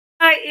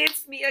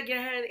It's me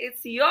again. It's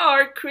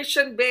your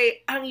Christian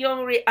Bay, ang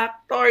iyong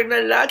reactor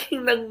na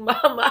laging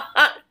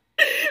nagmamahal.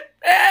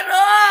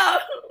 Pero,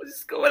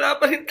 Diyos ko,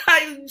 wala pa rin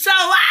tayong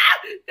jowa!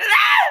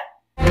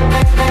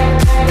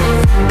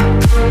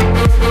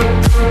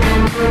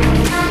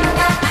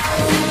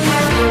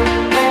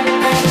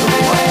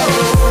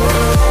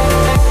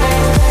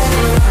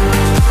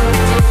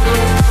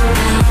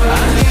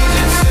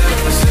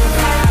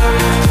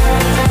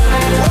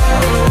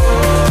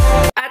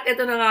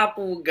 Ito na nga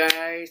po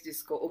guys,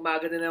 Diyos ko,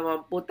 umaga na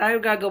naman po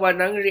tayo gagawa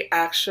ng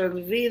reaction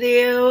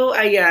video.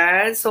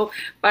 Ayan, so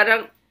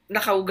parang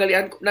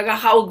nakakaugalian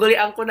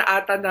ko na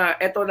ata na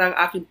ito na ang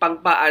aking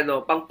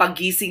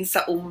pangpagising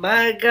sa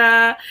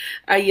umaga.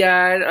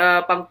 Ayan,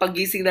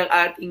 pangpagising ng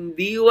ating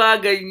diwa,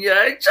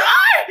 ganyan.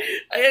 Char!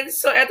 Ayan,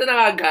 so ito na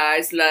nga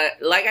guys,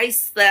 like I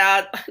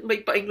said, may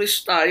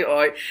pa-English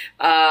tayo,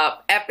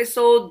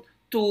 episode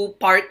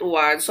 2 part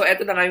 1. So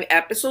ito na nga yung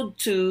episode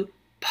 2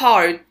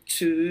 Part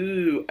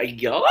 2.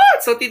 Ayan.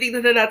 So,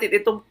 titignan na natin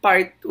itong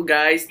Part 2,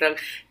 guys, ng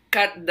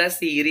Cut the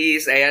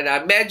Series. Ayan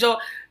na. Medyo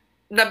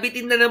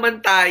nabitin na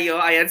naman tayo.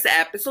 Ayan, sa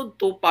Episode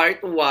 2,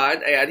 Part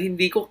 1. Ayan,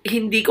 hindi ko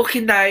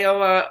kinaya.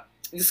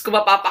 Diyos ko,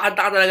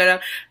 mapapakanta ka talaga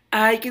ng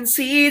I can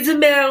see the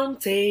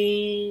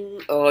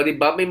mountain. Oh,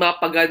 diba? May mga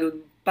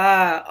paganon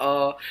pa.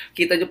 Oh,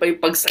 kita nyo pa yung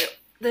pagsayo.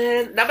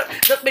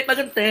 Dapat may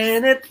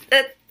paganon.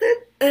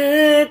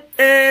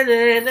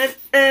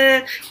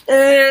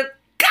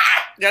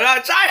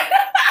 Gano'n, char!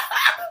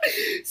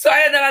 So,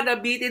 ayan na nga,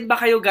 nabitin ba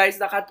kayo guys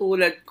na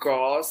katulad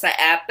ko sa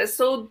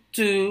episode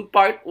 2,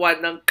 part 1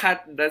 ng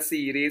Cut the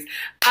Series?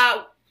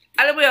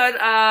 Alam mo yun,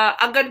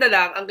 ang ganda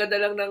lang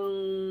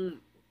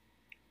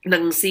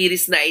ng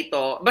series na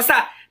ito.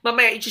 Basta,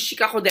 mamaya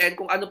i-chika ko din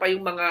kung ano pa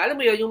yung mga, alam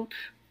mo yun,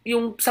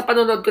 yung sa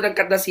panonood ko ng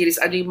Cut the Series,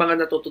 ano yung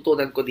mga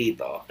natututunan ko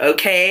dito.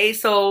 Okay?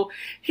 So,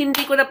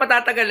 hindi ko na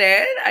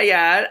patatagalin.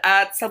 Ayan.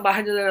 At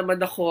samahan nyo na naman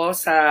ako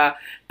sa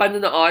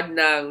panonood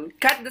ng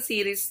Cut the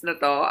Series na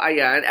to.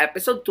 Ayan.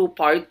 Episode 2,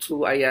 Part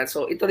 2. Ayan.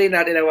 So, ito rin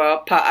natin ang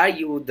mga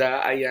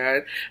paayuda.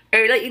 Ayan.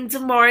 Early in the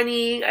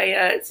morning.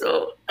 Ayan.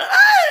 So,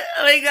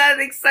 oh my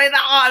God. Excited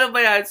ako. Ano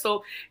ba yan?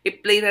 So,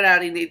 i-play na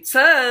natin ito.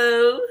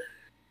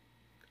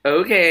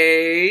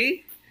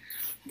 Okay.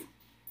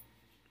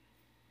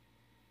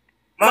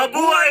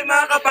 Mabuhay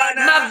mga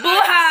kapana!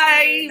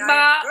 Mabuhay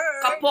mga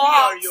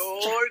kapops!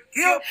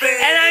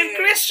 And I'm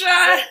Christian!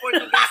 So for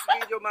today's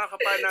video mga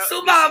kapana,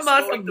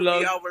 Sumama this is going sa vlog.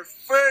 to be our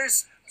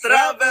first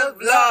travel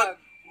vlog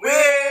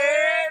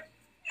with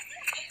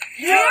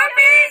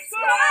Yummy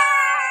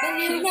Squad!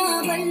 Baliw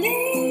na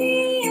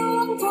baliw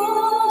ang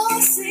puso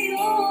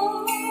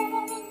sa'yo.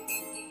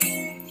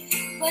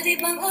 Pwede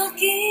bang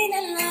akin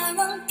na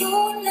lamang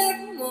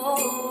tulad mo?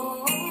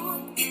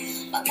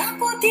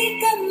 Pag-ako di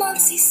ka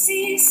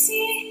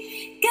magsisisi,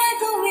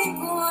 gagawin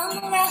ko ang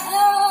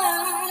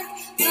lahat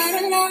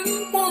para lang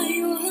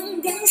tayo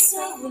hanggang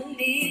sa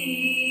huli.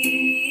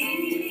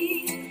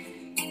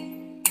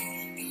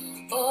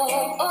 Oh,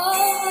 oh,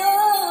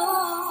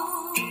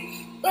 oh,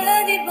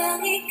 pwede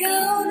bang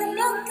ikaw na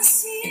lang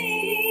kasi?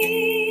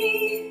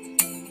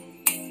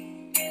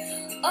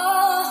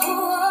 Oh,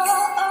 oh,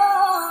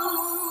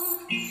 oh,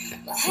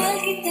 mahal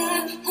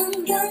kita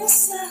hanggang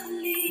sa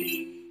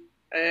huli.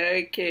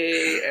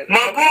 Okay.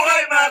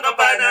 Mabuhay mga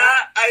kapana!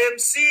 I am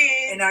C.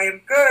 And I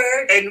am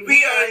Kurt. And we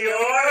are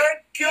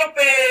your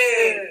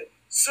Cupid!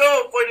 So,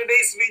 for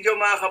today's video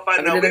mga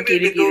kapana, we will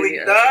be doing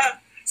the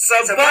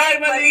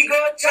Sabay Maligo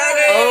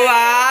Challenge! Oh,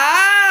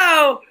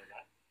 wow!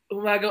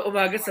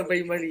 Umaga-umaga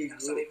sabay maligo.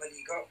 Sabay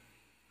maligo.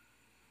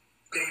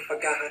 Ito yung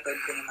pagkakataon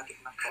ko na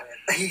matikman ko.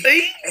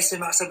 Ay!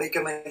 Makasabay ka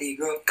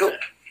maligo.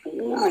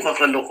 Puro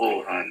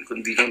kakalokohan,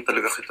 kundi lang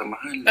talaga kita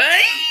mahal.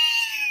 Ay!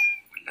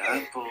 Wala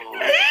po.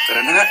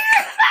 Tara na nga.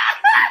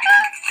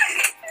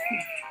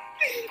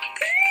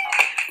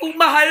 Kung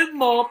mahal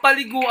mo,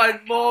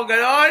 paliguan mo.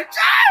 Ganon.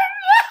 Char!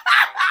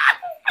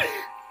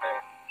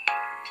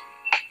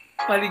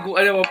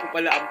 Paliguan naman po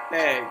pala ang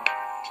peg.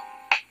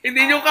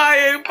 Hindi nyo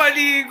kaya yung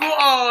paligo,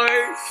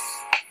 ay.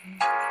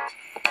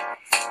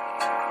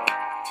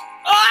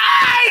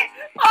 Ay!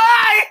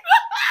 Ay!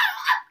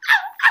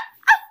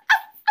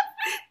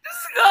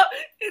 Diyos ko,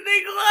 hindi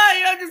ko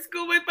kaya. Diyos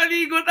ko, may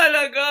paligo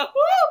talaga.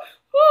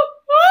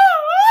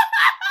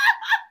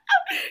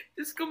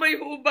 Diyos ko, may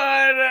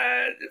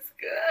hubaran. Diyos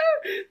ko,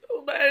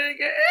 hubaran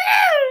ka.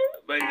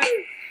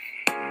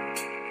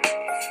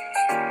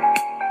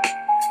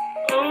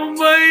 Oh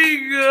my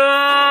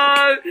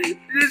God!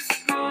 Diyos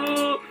ko!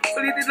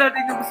 Ulitin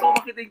natin yung gusto ko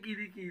makita yung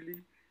kili-kili.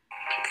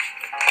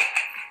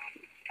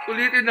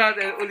 Ulitin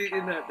natin.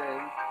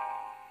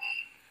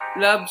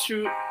 Love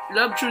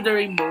through the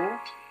rainbow.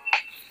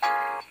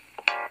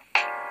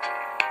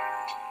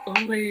 Oh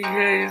my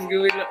God,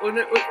 gawin lang.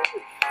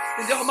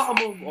 Hindi ako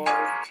makamove on.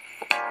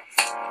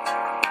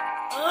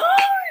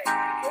 Ay!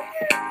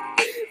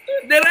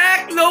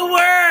 Direct!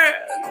 Lower!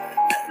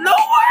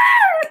 Lower!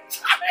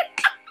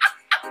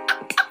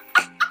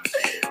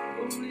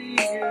 Oh my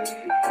God.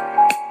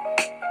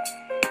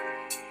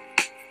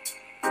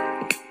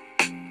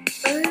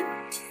 Ay!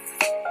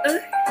 Ay!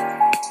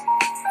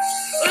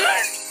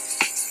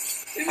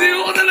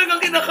 ko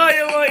talagang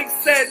kinakaya mga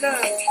eksena.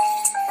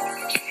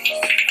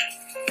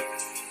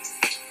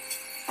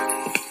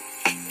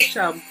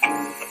 Shampoo.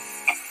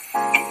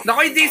 Naku,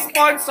 hindi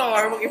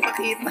sponsor. Huwag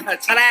ipakita.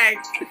 Chareng!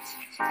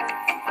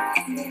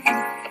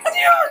 Ano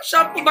yun?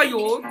 Shampoo ba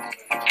yun?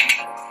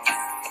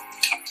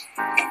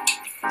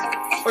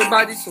 Or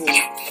body soap?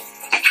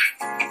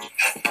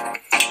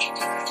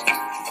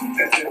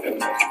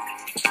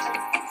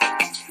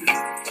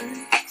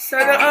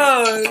 Sana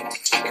all.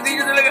 Hindi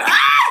nyo talaga...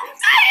 Ah!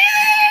 Ay!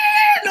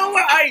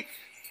 Lower eye!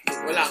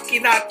 Wala,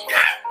 kinat.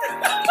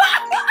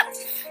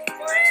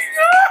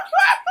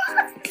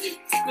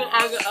 Kung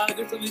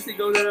aga-aga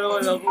sumisigaw na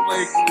naman ako,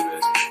 my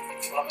goodness.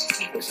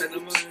 Siya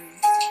naman.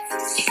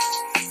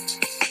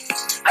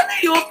 Ano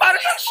yun? Parang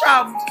siyang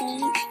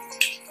shampoo.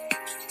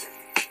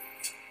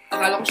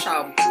 Akala ko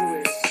shampoo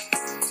eh.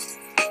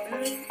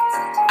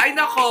 Ay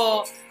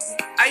nako.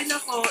 Ay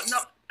nako.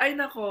 Ay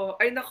nako.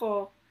 Ay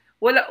nako.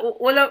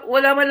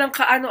 Wala man lang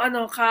kaano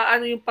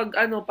yung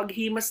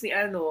paghimas ni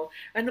ano.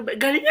 Ano ba?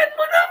 Galingan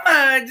mo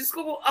naman. Diyos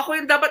ko, ako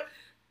yung dapat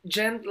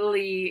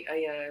gently,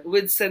 ayan,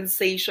 with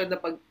sensation na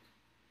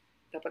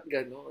dapat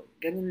ganon.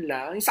 Ganon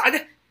lang. Yung sa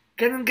kanya,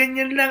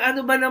 ganyan lang.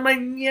 Ano ba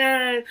naman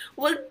yan?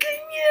 Huwag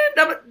ganyan.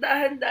 Dapat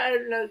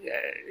dahan-dahan lang.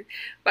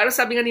 Parang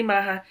sabi nga ni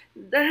Maha,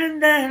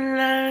 dahan-dahan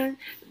lang.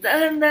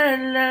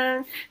 Dahan-dahan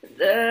lang.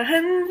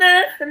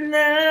 Dahan-dahan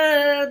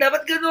lang.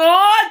 Dapat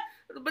ganon.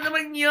 Ano ba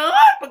naman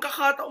yan?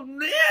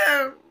 Pagkakataon na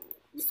yan.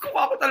 Gusto ko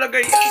ako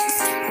talaga yun.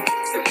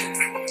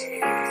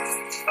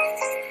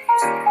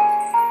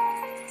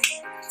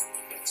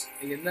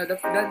 Ayan na,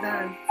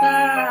 dahan-dahan.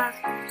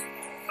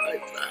 Ay,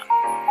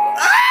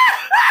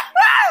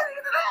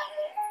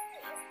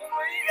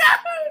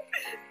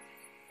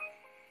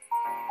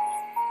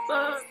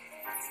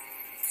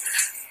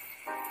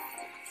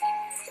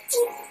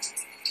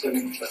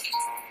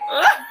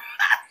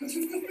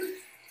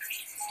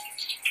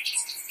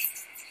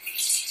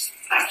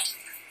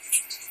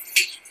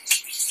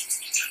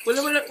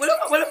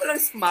 wala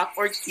palang smack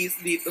or kiss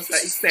dito sa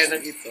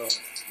eksena ito.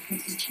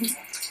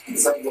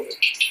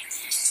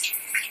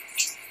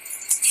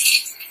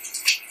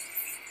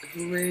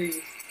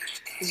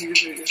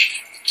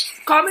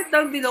 Comment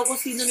down below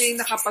kung sino na yung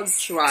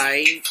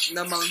nakapag-try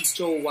na mga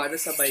jowa na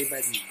sabay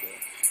manigo.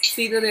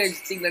 Sino na yun?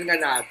 Tingnan nga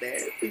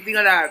natin.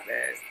 Tingnan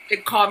natin.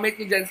 I-comment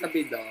nyo dyan sa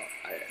video.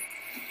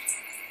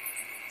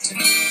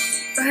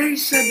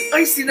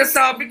 Ay,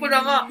 sinasabi ko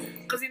na nga.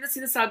 Kasi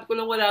sinasabi ko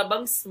lang wala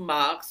bang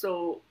smack.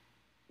 So,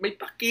 may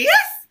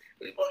pakis?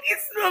 May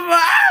pakis na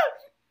ba?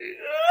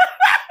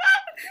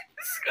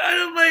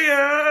 Ano ba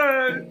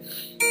yan?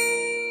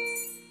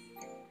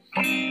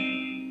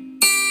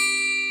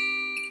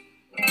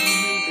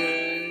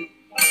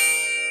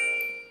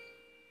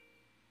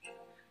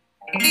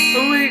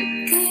 Oh my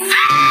God.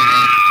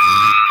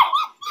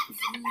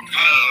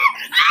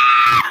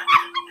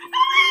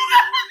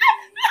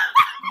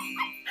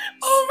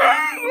 Oh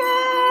my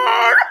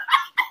God!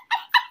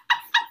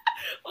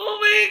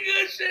 Oh my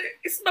gosh!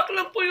 Smack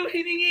lang po yung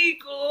hiningi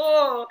ko.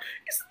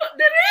 Smack,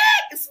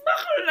 direct!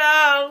 Smack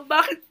lang.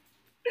 Bakit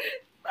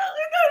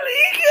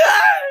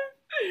halikan?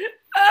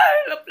 Ay,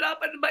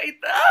 laplapan ba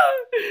ito?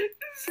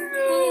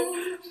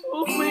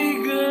 Oh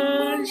my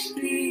gosh!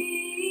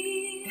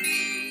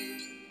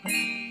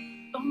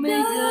 Oh my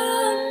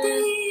God!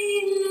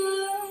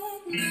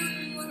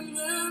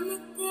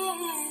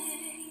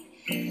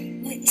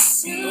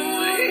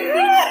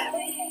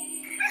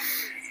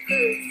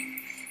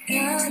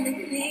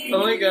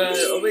 Oh my God!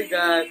 Oh my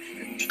God!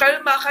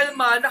 Kalma,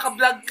 kalma.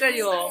 Naka-vlog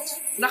kayo.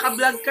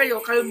 Naka-vlog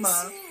kayo.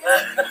 Kalma.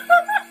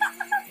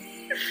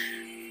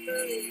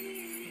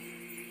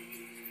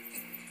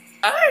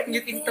 Ay,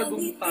 ngiting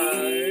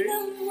tagumpay.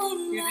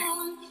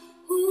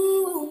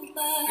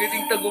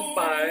 Ngiting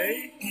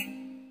tagumpay.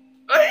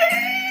 Ay!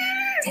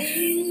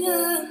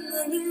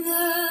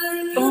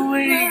 Oh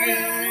my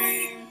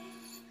God!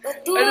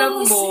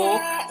 Alam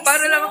mo,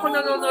 para lang ako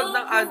nanonood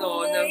ng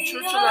ng True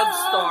to Love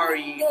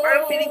Story.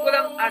 Parang feeling ko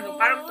lang,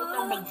 parang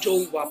tutang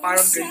mag-jowa.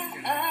 Parang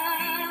ganyan.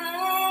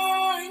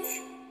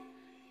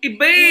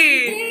 Iba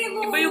eh!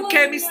 Iba yung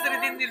chemistry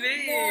din nila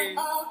eh.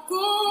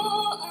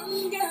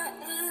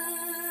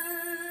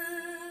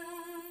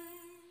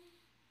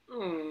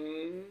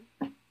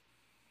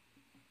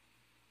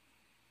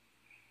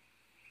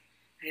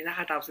 Ay,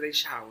 nakatapos na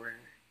yung shower.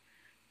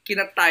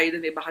 Kinat tayo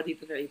dun eh, baka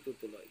dito na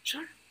itutuloy.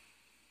 Char!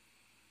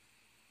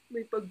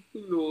 May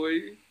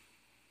pagtuloy.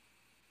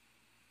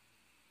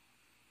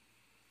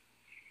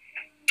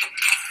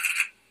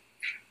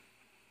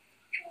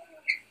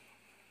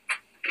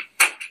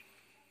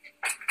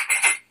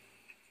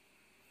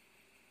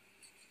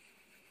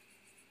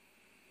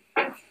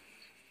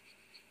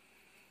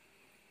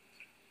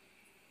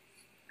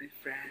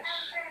 Refresh.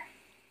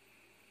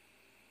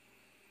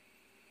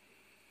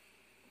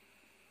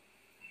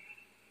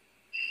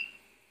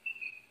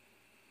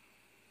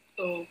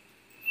 Oh.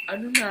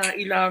 Ano na,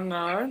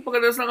 ilangan?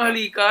 Pagkatapos ng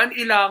halikan,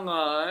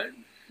 ilangan?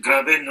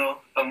 Grabe,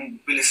 no?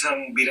 Ang bilis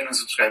ng bilang ng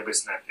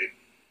subscribers natin.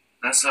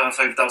 Nasa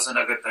 5,000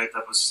 agad tayo,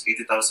 tapos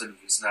 80,000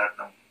 views na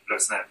ng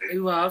vlogs natin. Ay,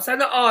 wow.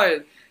 Sana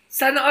all.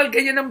 Sana all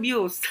ganyan ang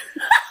views.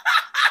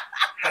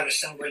 Halos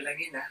ang buwan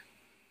lang yun, ha?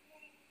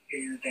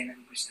 Ganyan na tayo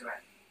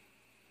nagugustuhan.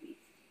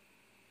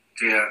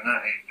 Kaya nga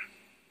eh.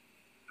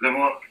 Alam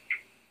mo,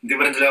 hindi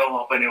ba nila ako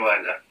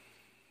makapaniwala?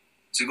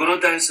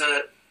 Siguro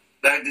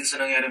dahil din sa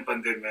nangyaring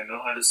pandemya, no?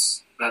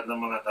 Halos lahat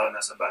ng mga tao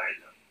nasa bahay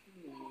lang.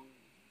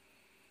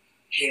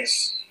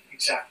 Yes,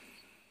 exactly.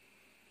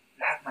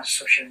 Lahat ng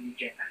social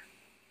media na.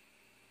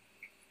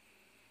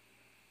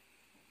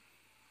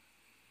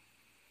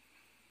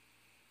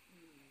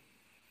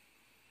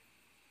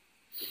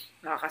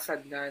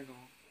 Nakakasad na, no?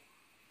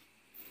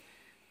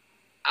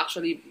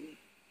 Actually,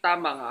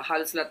 tama nga.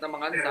 Halos lahat ng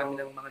mga Pero, dami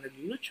ng mga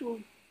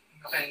nag-YouTube.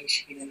 Ano kaya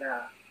isipin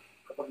nila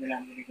kapag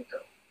nalaman nila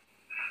ito?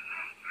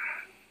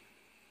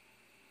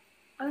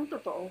 Anong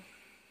totoo?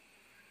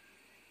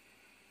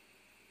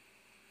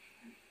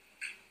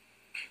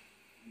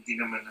 Hindi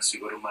naman na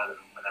siguro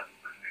malaki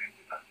pa ngayon,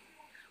 di ba?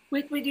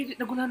 Wait.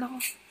 Nagulan ako.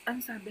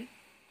 Ano sabi?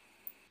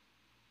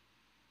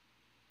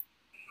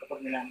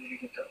 Kapag nalaman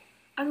nila ito.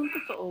 Anong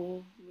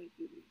totoo?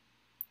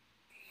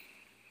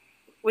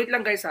 Wait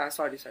lang guys ha.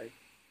 Sorry.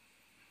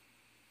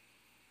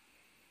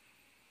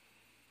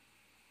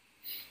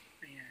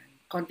 Ayan.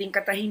 Konting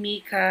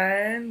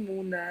katahimikan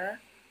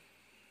muna.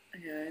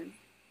 Ayan.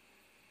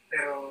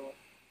 Pero,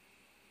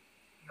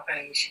 ano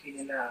kaya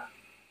isipin nila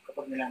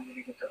kapag nalaman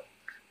nila ito?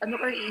 Ano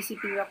kaya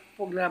iisipin na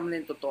programa na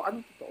yung totoo?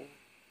 Anong totoo?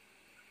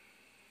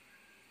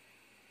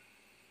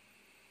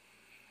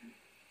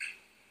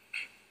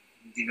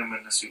 Hindi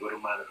naman na siguro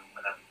malaki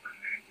pa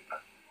ngayon, di ba?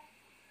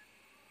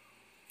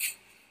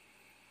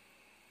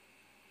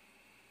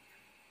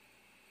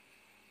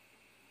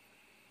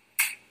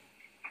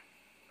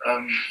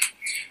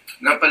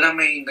 Nga pala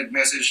may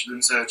nag-message dun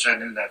sa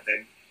channel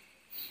natin.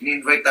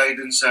 Ini-invite tayo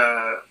dun sa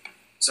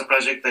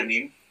Project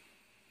Tanim.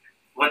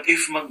 What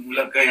if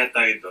mag-vlog kaya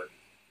tayo dun?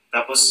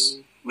 Tapos,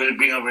 we'll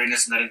bring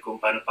awareness na rin kung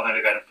paano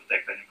pangalagaan at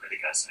protektan yung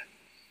kalikasan.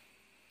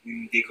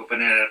 Hindi ko pa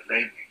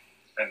na-reply eh.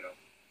 Ano?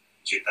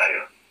 G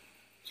tayo?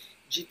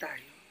 G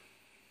tayo.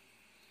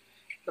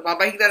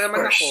 Napapahig na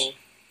naman ako.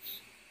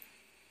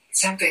 It's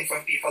time to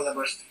inform people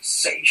about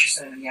sa issues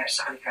na nangyari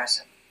sa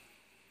kalikasan.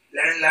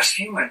 Lalo in last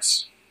few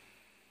months,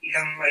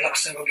 ilang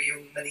malakas na bagay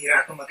yung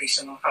nanira at tumatay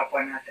sa mga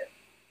kapwa natin.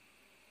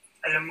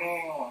 Alam mo,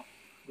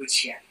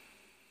 goods yan.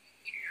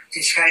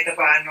 Since kahit na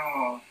paano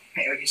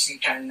may audience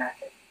ng channel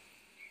natin,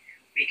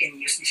 we can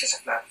use this as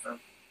a platform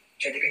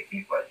to educate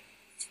people.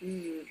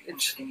 Kung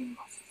sa tingin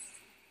mo,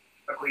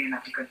 pag-uwi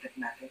natin content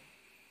natin.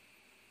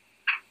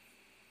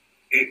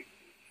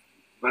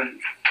 Well,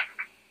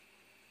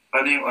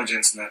 paano yung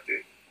audience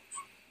natin?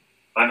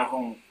 Paano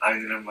kung ayaw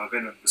nila mga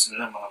ganun? Gusto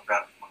nila mga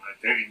prank, mga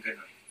daring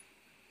ganun?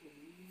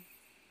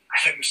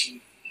 Alam mo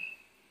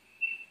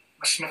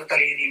mas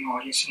matatalino yung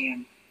audience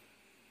ngayon.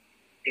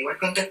 They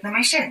want content na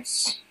may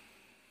sense.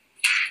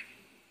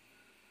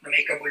 Na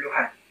may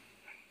kabuluhan.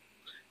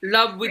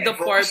 Love with the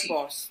advocacy.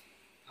 purpose.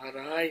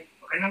 Aray.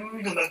 Huwag ka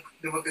nang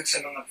dumagdag sa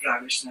mga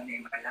vloggers na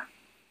may lang.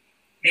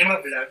 May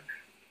mga vlog.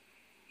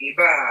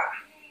 Iba,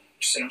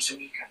 gusto lang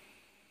sumikat.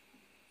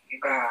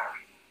 Iba,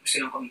 gusto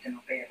lang kumita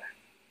ng pera.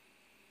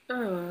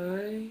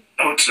 Ay.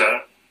 Ouch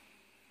ah.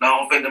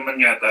 Nakaka-offend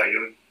naman yata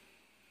yun.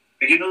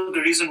 And you know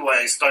the reason why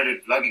I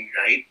started vlogging,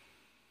 right?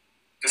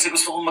 Kasi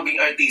gusto kong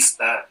maging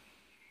artista.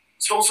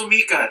 Gusto kong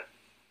sumikat.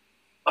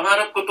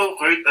 Pangarap ko to,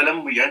 Kurt.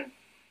 Alam mo yan.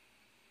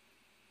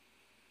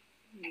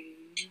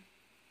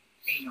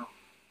 I know.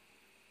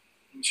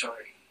 I'm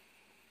sorry.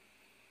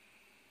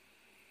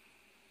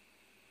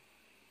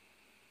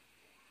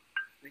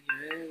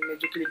 Ayan,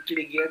 medyo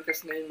kilig-kilig yan.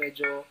 Kasi ngayon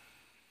medyo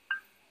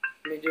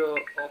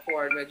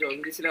awkward. Medyo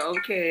hindi sila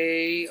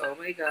okay. Oh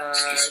my God.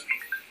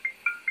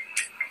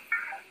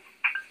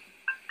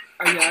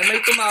 Ayan,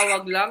 may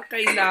tumawag lang.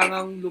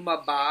 Kailangang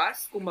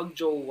lumabas kung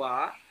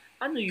magjowa.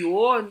 Ano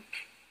yun?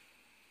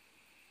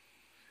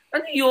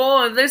 Ano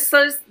yun? There's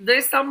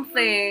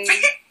something.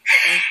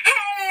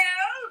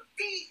 Hello,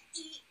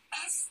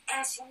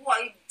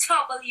 BESSYWAP.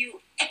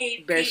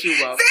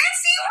 Beshiwap.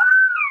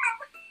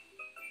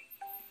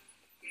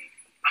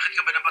 Bakit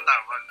ka ba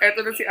napatawag? Eto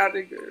na si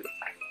ate girl.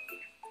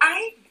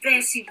 Ay,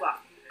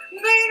 Besiwap.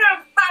 Ngayon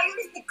na tayo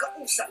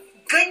nagkausap.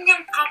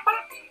 Ganyan ka pa.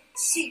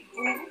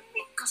 Siguro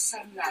may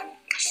kasalanan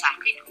ka sa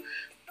akin.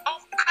 O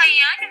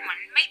kaya naman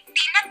may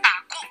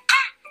tinatago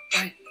ka.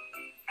 Ay,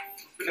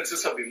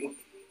 Pinagsasabi mo?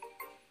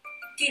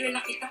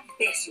 Kilala kitang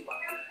Besiwap.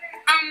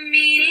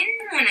 Aminin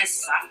mo na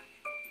sa...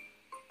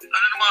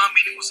 Ano naman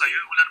aminin ko sa'yo?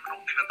 Wala naman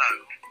akong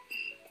tinatago.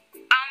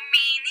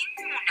 Aminin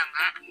mo na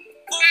nga.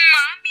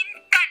 Umamin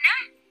ka na.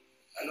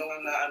 Ano nga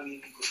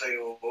naaminin ko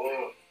sa'yo?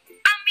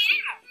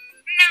 Aminin mo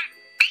ng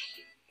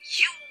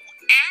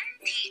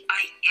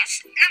BUNTIS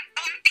na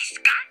buntis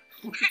ka.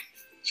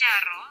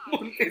 Charot.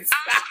 buntis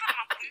Ang ka.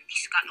 sarap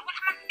buntis ka. Wala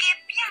ka mang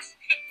kepias.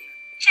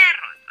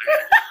 Charot.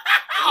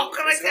 Ako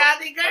ka na si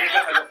ate girl.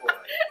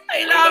 Kalokohan.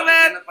 I love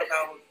it.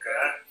 Napatawag ka?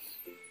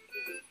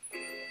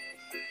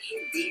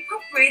 Hindi pa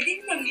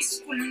pwedeng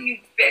na-miss ko lang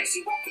yung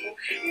Besiwap ko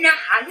na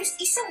halos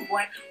isang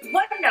buwan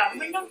wala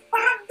man ng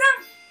paramdam.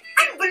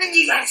 Ano ba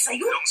nangyayari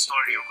sa'yo? Long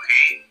story,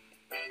 okay?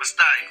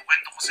 Basta,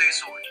 ikukwento ko sa'yo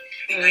soon.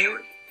 Hindi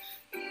ngayon.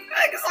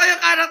 Ay, gusto ko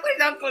yung character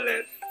niya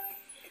kulit.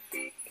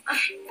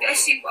 Ay,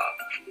 Bessie ba?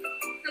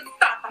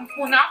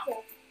 Nagtatampo na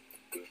ako.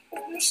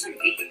 Huwag mo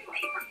sabihin mo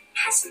ay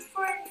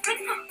mag-husband ka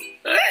na.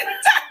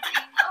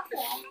 Ako.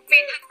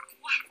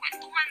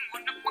 Pinagkwentuhan mo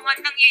ng mga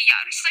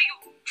nangyayari sa'yo.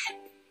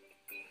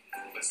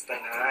 Basta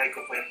na,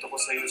 ikukwento ko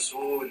sa'yo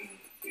soon.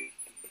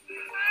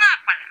 Nga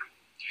pala,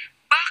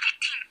 bakit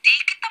hindi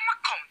kita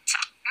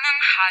makontak ng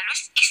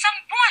halos isang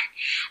buwan?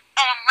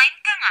 Online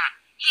ka nga,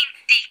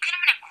 hindi ka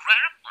naman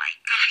nagre-reply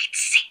kahit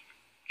sino.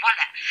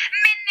 Wala.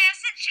 May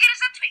message kita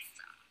sa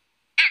Twitter,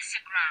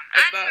 Instagram,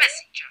 and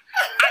Messenger.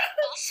 I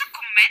also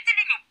commented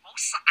on your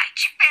post sa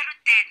IG pero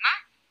dead ma.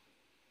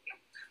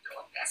 Yung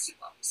Bessie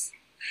Box.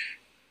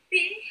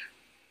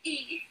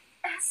 B-E-S-S-Y-W-A-P-S.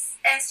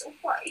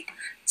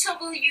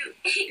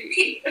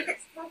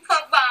 Mukha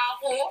ba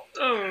ako?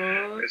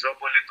 So,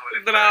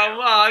 ulit-ulit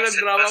Drama, tayo.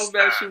 nagdrama ang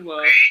Basta, Beshi mo.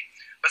 okay?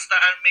 Basta,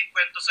 I'll make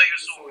kwento sa'yo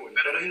soon.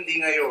 Pero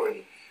hindi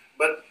ngayon.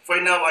 But for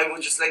now, I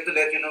would just like to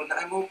let you know na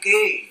I'm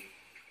okay.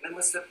 And I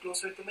must step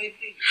closer to my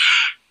dream.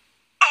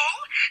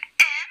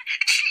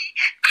 OMG,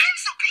 I'm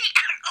so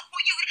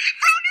PROU,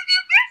 proud of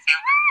you, Bessie.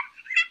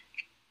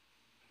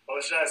 O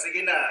siya,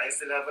 sige na. I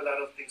still have a lot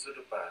of things to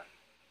do pa.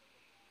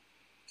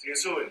 See you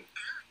soon.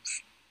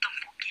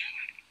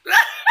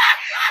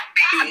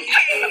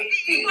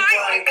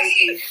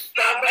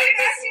 Bye-bye,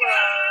 Bessie.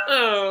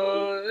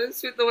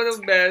 Sweet naman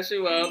ng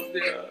Beshi Wap.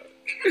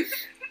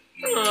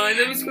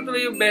 Namiss ko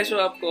naman yung Beshi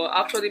Wap ko.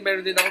 Actually,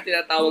 meron din ako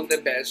tinatawag na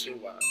Beshi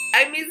Wap.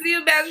 I miss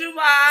you, Beshi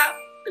Wap!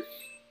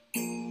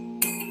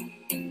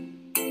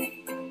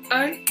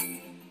 Ay,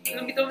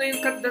 lumitaw na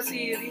yung cut na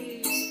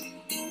series.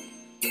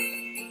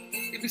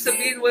 Ibig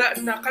sabihin, wala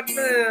na. Cut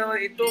na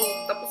ito.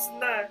 Tapos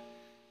na.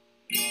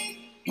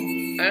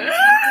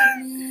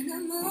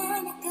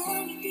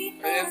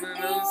 Ayan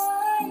na.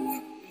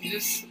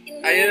 Just,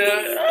 ayan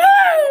na.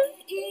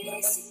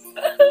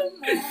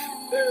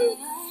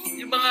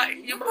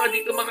 yung mga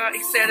dito, mga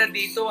eksena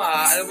dito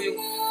ha. Alam mo yung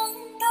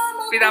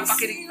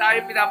pinapakinig tayo,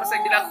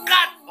 pinapasag nila,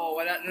 cut! Oh,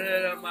 wala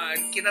na naman.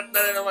 Kinat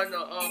na naman,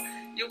 oh.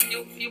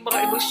 Yung mga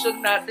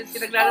emosyon natin,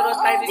 pinaglalaro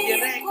tayo ni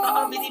Direct.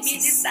 Oo,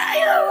 binibitin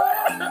tayo.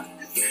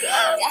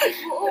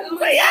 Ano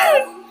ba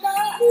yan?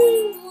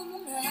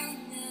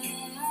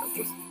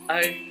 Tapos,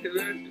 ay,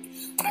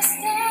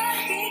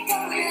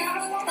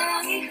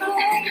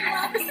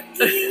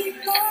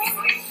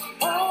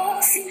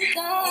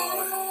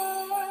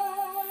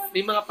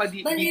 may mga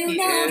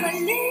pa-BTS.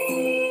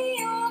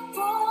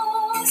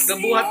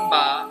 Nabuhat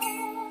ba?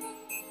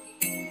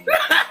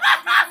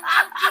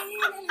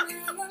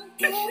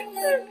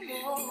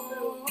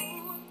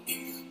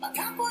 Pag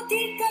ako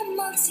di ka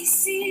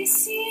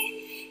magsisisi,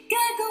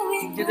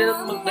 gagawin Hindi na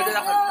lang magdala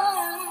ka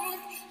ba?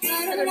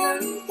 para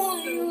lang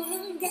tayo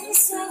hanggang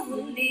sa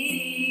huli.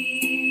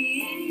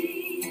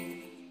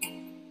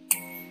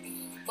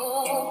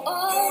 Oh, oh,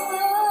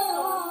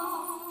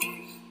 oh,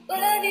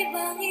 pwede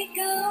bang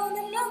ikaw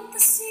na lang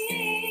kasi?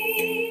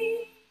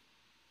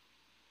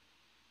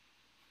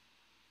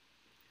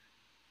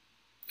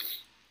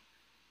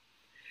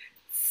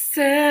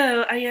 So,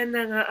 ayan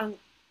na nga ang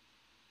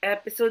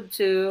episode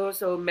 2.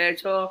 So,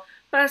 medyo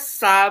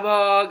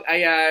pasabog.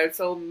 Ayan.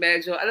 So,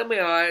 medyo, alam mo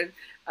yon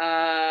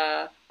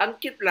ang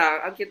cute lang.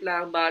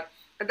 But,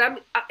 ang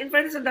dami, in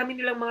fairness, ang dami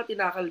nilang mga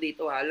tinakal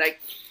dito ha. Like,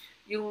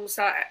 yung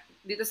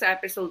dito sa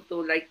episode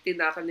 2, like,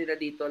 tinakal nila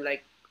dito,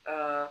 like,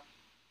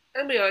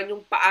 alam mo yon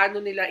yung paano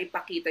nila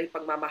ipakita yung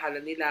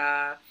pagmamahalan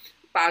nila,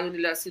 paano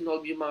nila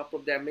sinolve yung mga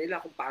problema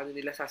nila, kung paano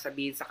nila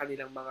sasabihin sa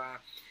kanilang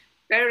mga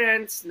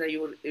parents na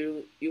yung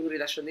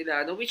relasyon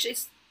nila, no? Which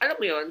is, alam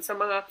mo yon sa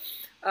mga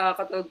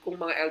katulad kong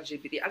mga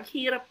LGBT, ang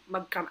hirap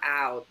mag-come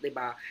out, di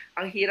ba?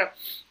 Ang hirap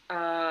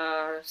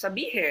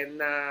sabihin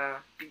na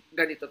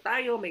ganito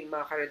tayo, may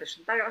mga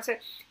karelasyon tayo, kasi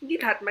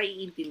hindi lahat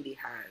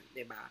maiintindihan,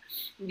 di ba?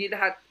 Hindi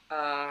lahat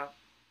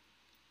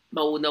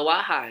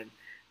maunawahan,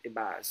 di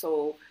ba?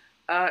 So,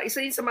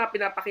 isa yun sa mga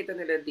pinapakita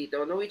nila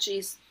dito, no? Which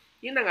is,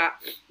 yun na nga,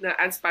 na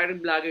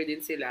aspiring vlogger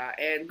din sila.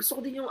 And gusto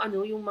ko din yung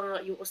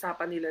yung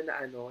usapan nila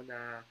na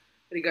na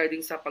regarding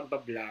sa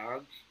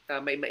pagbablog,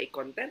 na may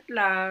content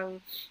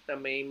lang, na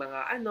may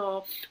mga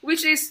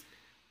which is,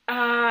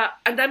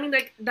 ang dami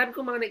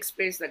ko mga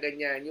na-experience na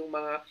ganyan. Yung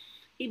mga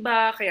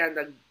iba, kaya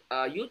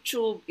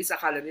YouTube,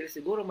 akala nila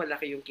siguro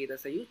malaki yung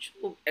kita sa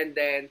YouTube. And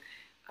then,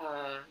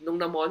 nung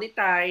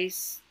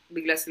na-monetize,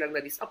 bigla silang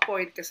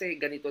na-disappoint kasi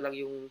ganito lang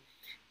yung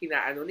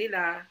inaano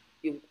nila,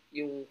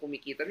 yung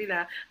kumikita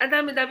nila.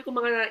 Ang dami ko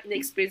mga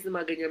na-experience na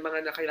mga ganyan,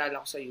 mga nakilala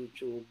ko sa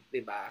YouTube,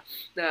 'di ba?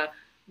 Na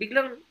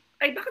biglang,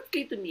 ay bakit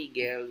kayo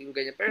tumigil? Yung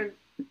ganyan. Pero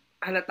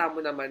halata mo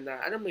naman na,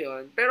 ano mo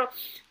yon. Pero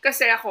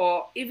kasi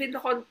ako,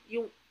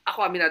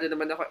 aminado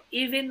naman ako,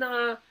 even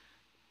na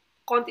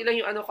konti lang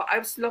yung ko,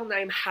 as long na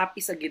I'm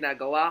happy sa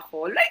ginagawa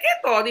ko. Like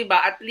ito, 'di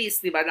ba? At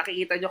least, 'di ba?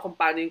 Nakikita niyo kung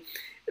paano yung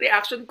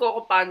reaction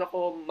ko, kung paano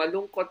ako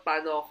malungkot,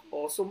 paano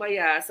ako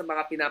sumaya sa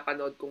mga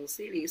pinapanood kong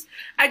series.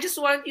 I just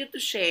want you to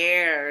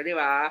share, 'di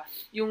ba?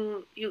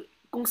 Yung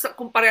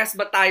kung parehas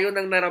ba tayo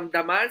ng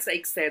naramdaman sa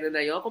eksena na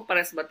yon, kung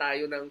parehas ba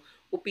tayo ng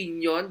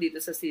opinion dito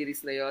sa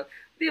series na yon.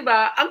 'Di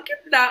ba? Ang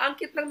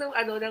cute lang ng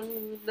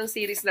ng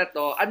series na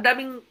to. Ang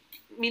daming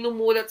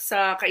minumulat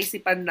sa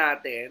kaisipan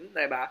natin,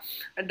 'di ba?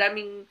 Ang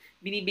daming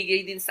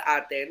binibigay din sa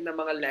atin ng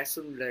mga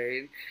lesson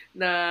learned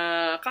na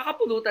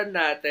kakapulutan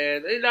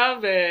natin. I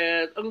love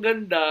it. Ang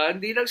ganda.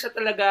 Hindi lang siya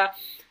talaga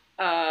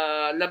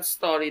love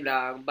story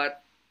lang, but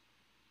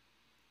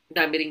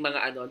dami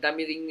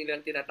ring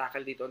nilang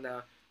tinatakal dito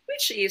na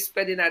which is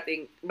pwede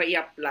nating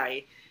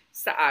mai-apply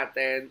sa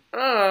atin.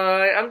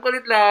 Ay, ang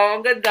kulit lang.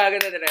 Ang ganda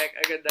direct.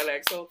 Ang ganda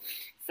like. So,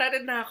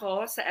 started na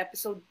ako sa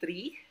episode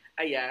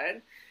 3. Ayan.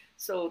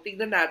 So,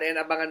 tignan natin,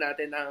 abangan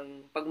natin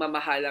ang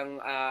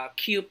pagmamahalang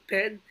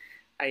Cupid.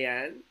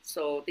 Ayan.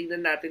 So,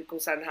 tignan natin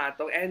kung saan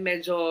hatong. And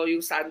medyo,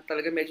 yung saan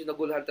talaga, medyo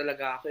naguluhan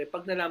talaga ako.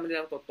 Pag nalaman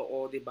nilang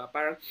totoo, di ba?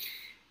 Parang,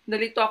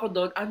 nalito ako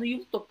doon, ano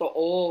yung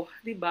totoo?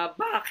 Di ba?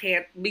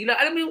 Bakit? Biglang,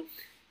 alam mo yung,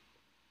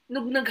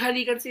 nung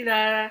naghalikan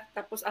sila,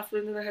 tapos after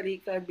na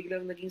nahalikan,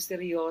 biglang naging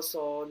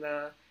seryoso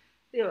na,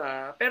 di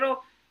ba? Pero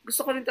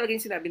gusto ko rin talaga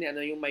yung sinabi ni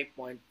yung my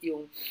point,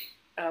 yung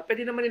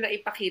pwede naman nila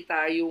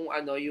ipakita yung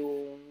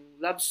yung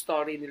love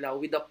story nila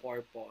with a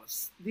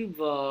purpose. Di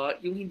ba?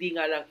 Yung hindi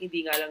nga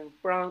lang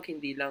prank,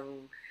 hindi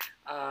lang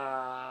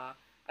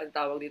ang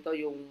tawag dito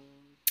yung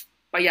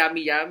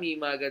payami-yami,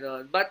 mga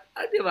ganon. But,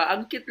 di ba,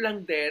 ang cute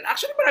lang din.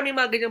 Actually, maraming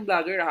mga ganyang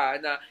vlogger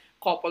na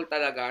couple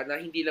talaga,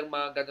 na hindi lang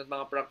mga ganon,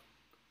 mga prank,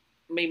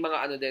 may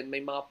mga din, may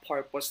mga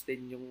purpose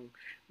din yung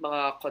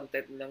mga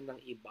content lang ng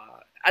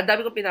iba. Ang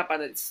dami kong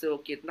pinapanood, it's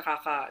so cute,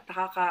 nakaka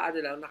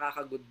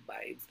good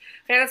vibes.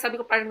 Kaya sabi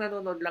ko parang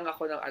nanonood lang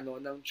ako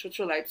ng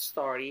true life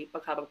story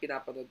pag habang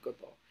pinapanood ko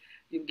to.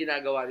 Yung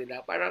ginagawa nila.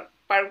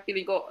 Parang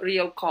feeling ko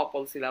real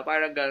couple sila,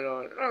 parang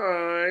gano'n.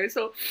 Ay,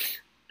 so,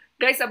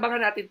 guys,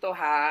 abangan natin to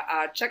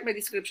ha. Check my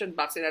description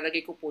box,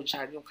 ilalagay ko po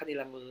dyan yung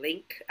kanilang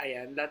link.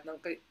 Ayan,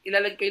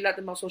 ilalagay ko yung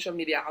lahat ng mga social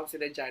media accounts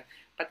nila dyan.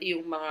 Pati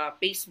yung mga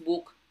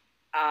Facebook,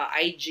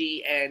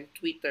 IG, and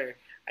Twitter.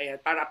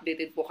 Ayan, para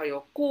updated po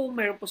kayo kung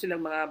meron po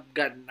silang mga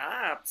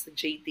ganap sa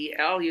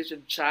JTL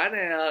YouTube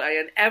channel.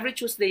 Ayan, every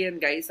Tuesday yan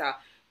guys ha.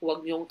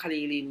 Huwag niyong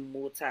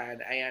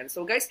kalilimutan. Ayan.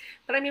 So guys,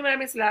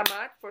 maraming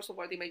salamat for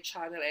supporting my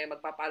channel. Ayan,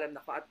 magpapaalam na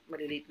ako at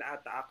malilate na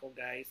ata ako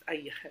guys.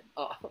 Ayan.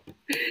 Oh.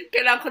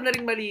 Kailangan ko na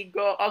rin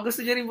maligo.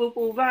 Gusto niyo rin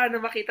po ba na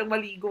makitang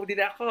maligo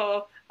din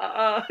ako?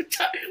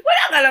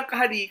 Wala nga lang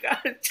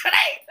kahalikan.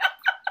 Charay!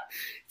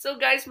 So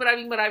guys,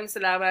 maraming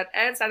salamat.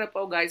 And sana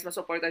po guys,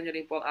 masuportan nyo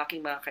rin po ang aking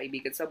mga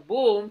kaibigan sa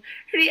Boom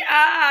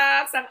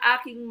Reaxx, ang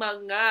aking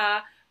mga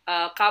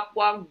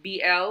kapwang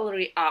BL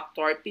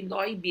Reactor,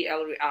 Pinoy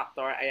BL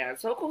Reactor. Ayan.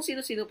 So kung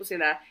sino-sino po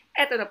sila,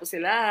 eto na po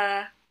sila.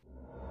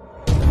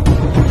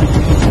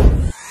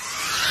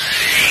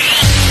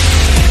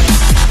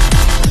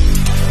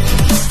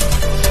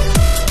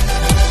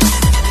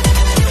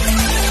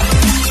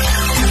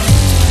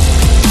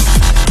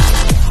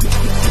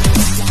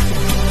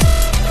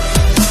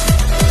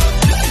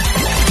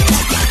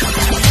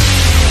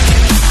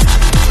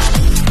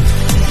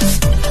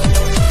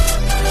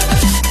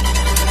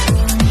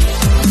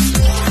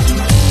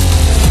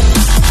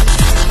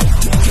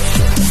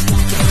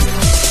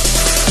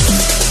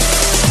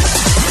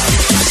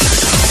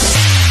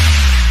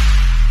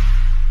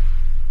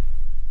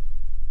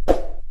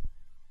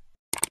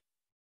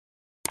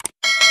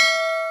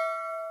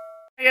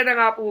 Ayan na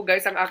nga po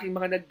guys, ang aking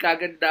mga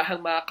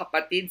naggagandahang mga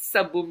kapatid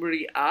sa Boom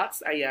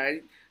Reaxx.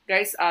 Ayan.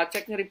 Guys,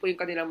 check nyo rin po yung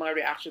kanilang mga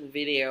reaction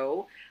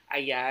video.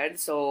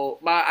 Ayan. So,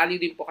 maaaliw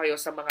din po kayo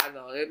sa mga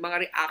mga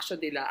reaction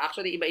nila.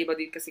 Actually, iba-iba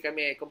din kasi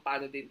kami kung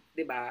paano din,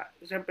 'di ba?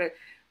 Siyempre,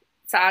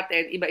 sa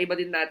atin, iba-iba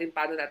din natin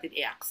paano natin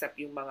i-accept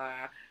yung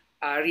mga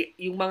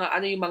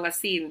yung mga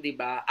scene, 'di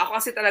ba? Ako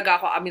kasi talaga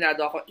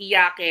aminado ako,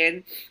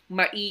 iyakin,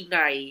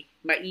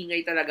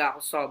 maingay talaga ako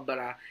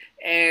sobra.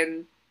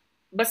 And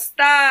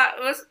basta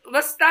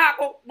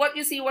what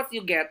you see, what you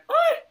get.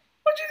 Ay,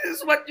 what you see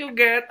is what you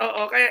get.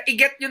 Oo, kaya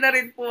i-get nyo na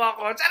rin po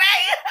ako.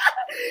 Charay!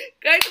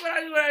 Guys,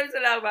 maraming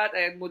salamat.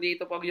 And muli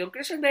ito po yung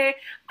Christian Day,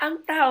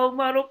 ang tao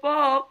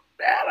marupok,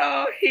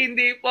 pero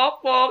hindi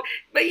pokpok.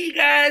 Bye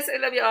guys!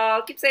 I love you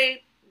all. Keep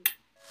safe.